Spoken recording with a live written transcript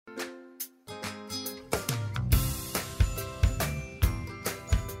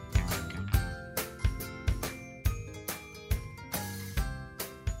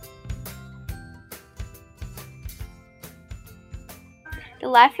The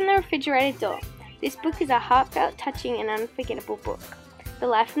Life in the Refrigerator Door. This book is a heartfelt, touching and unforgettable book. The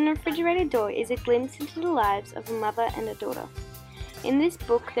Life in the Refrigerator Door is a glimpse into the lives of a mother and a daughter. In this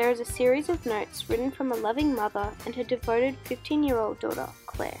book there is a series of notes written from a loving mother and her devoted 15-year-old daughter,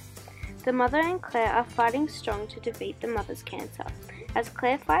 Claire. The mother and Claire are fighting strong to defeat the mother's cancer, as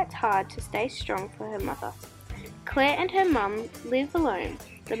Claire fights hard to stay strong for her mother. Claire and her mum live alone.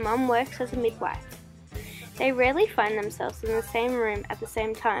 The mum works as a midwife. They rarely find themselves in the same room at the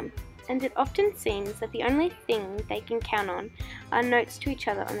same time, and it often seems that the only thing they can count on are notes to each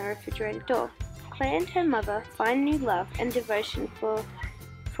other on the refrigerator door. Claire and her mother find new love and devotion for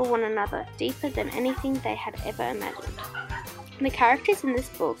one another, deeper than anything they had ever imagined. The characters in this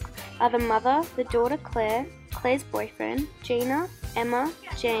book are the mother, the daughter Claire, Claire's boyfriend, Gina, Emma,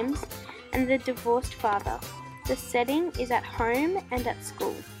 James, and the divorced father. The setting is at home and at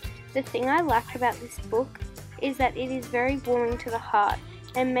school. The thing I like about this book is that it is very warming to the heart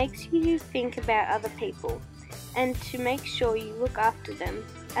and makes you think about other people and to make sure you look after them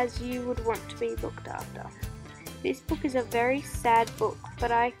as you would want to be looked after. This book is a very sad book,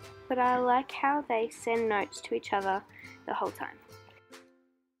 but I like how they send notes to each other the whole time.